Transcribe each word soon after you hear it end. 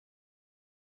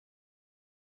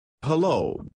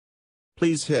Hello.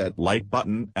 Please hit like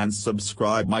button and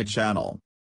subscribe my channel.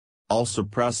 Also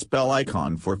press bell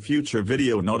icon for future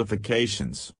video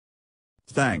notifications.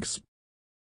 Thanks.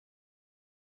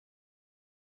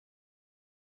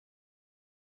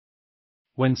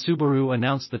 When Subaru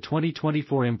announced the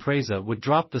 2024 Impreza would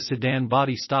drop the sedan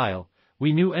body style,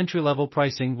 we knew entry-level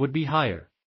pricing would be higher.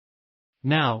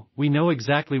 Now, we know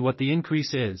exactly what the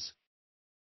increase is.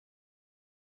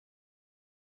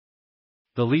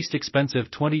 The least expensive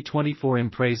 2024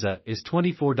 Impreza is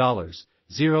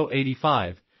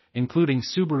 $24,085, including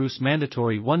Subaru's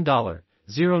mandatory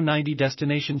 $1,090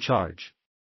 destination charge.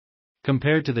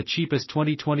 Compared to the cheapest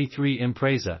 2023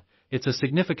 Impreza, it's a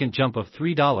significant jump of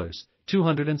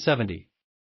 $3,270.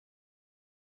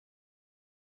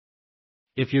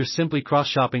 If you're simply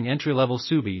cross-shopping entry-level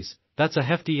Subies, that's a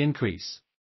hefty increase.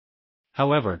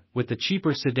 However, with the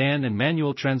cheaper sedan and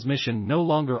manual transmission no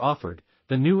longer offered,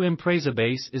 the new Impreza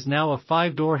Base is now a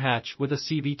 5-door hatch with a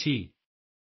CVT.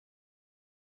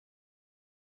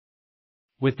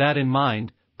 With that in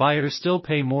mind, buyers still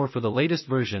pay more for the latest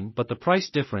version, but the price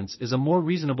difference is a more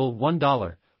reasonable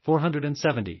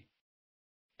 $1,470.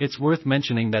 It's worth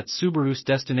mentioning that Subaru's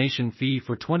destination fee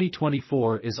for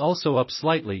 2024 is also up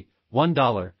slightly,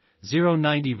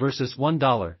 $1,090 versus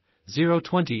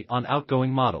 $1,020 on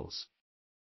outgoing models.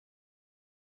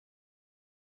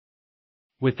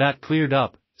 With that cleared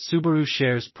up, Subaru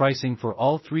shares pricing for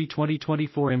all three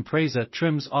 2024 Impreza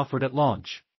trims offered at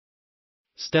launch.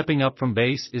 Stepping up from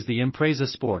base is the Impreza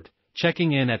Sport,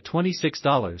 checking in at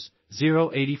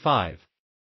 $26,085.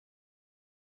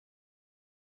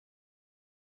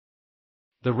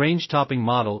 The range-topping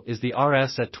model is the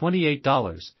RS at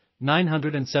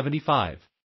 $28,975.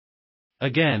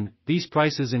 Again, these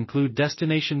prices include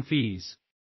destination fees.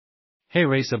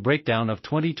 Here's a breakdown of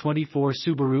 2024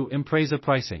 Subaru Impreza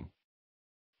pricing.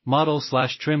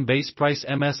 Model/trim base price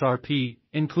MSRP,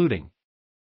 including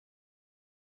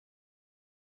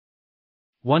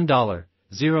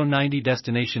 $1,090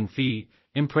 destination fee,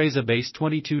 Impreza Base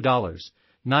 $22,995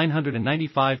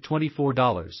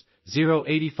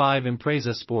 $24,085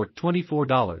 Impreza Sport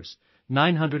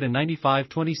 $24,995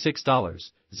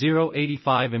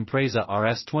 $26,085 Impreza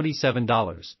RS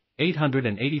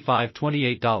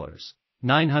 $27,885 $28,975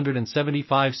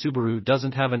 Subaru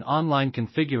doesn't have an online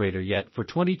configurator yet for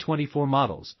 2024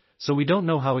 models, so we don't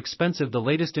know how expensive the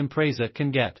latest Impreza can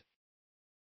get.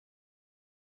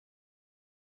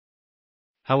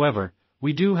 However,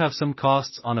 we do have some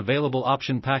costs on available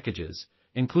option packages,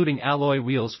 including alloy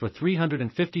wheels for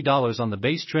 $350 on the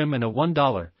base trim and a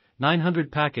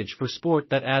 $1,900 package for Sport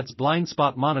that adds blind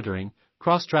spot monitoring,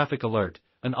 cross-traffic alert,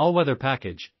 an all-weather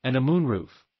package, and a moonroof.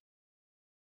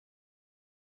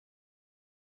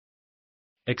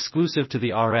 Exclusive to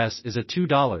the RS is a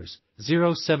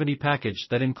 $2,070 package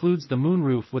that includes the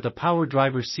moonroof with a power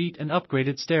driver seat and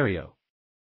upgraded stereo.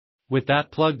 With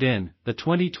that plugged in, the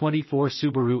 2024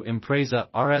 Subaru Impreza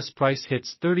RS price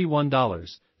hits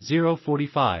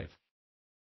 $31,045.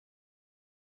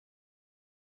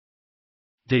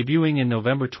 Debuting in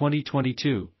November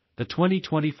 2022, the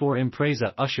 2024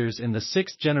 Impreza ushers in the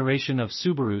sixth generation of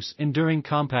Subaru's enduring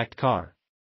compact car.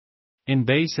 In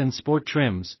base and sport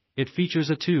trims, it features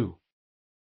a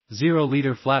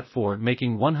 2.0-liter flat-4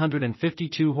 making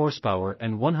 152 horsepower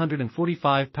and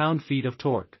 145 pound-feet of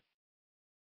torque.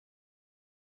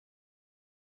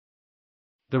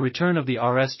 The return of the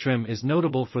RS trim is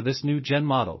notable for this new gen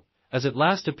model, as it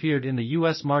last appeared in the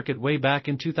US market way back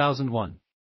in 2001.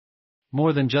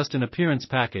 More than just an appearance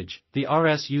package, the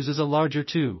RS uses a larger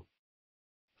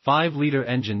 2.5-liter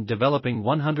engine developing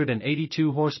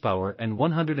 182 horsepower and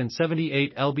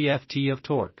 178 lb-ft of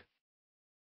torque.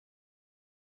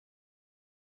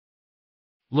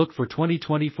 Look for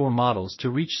 2024 models to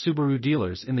reach Subaru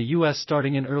dealers in the US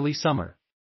starting in early summer.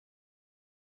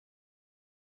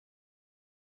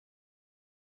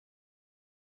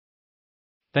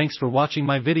 Thanks for watching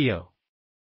my video.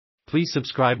 Please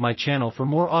subscribe my channel for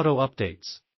more auto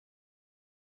updates.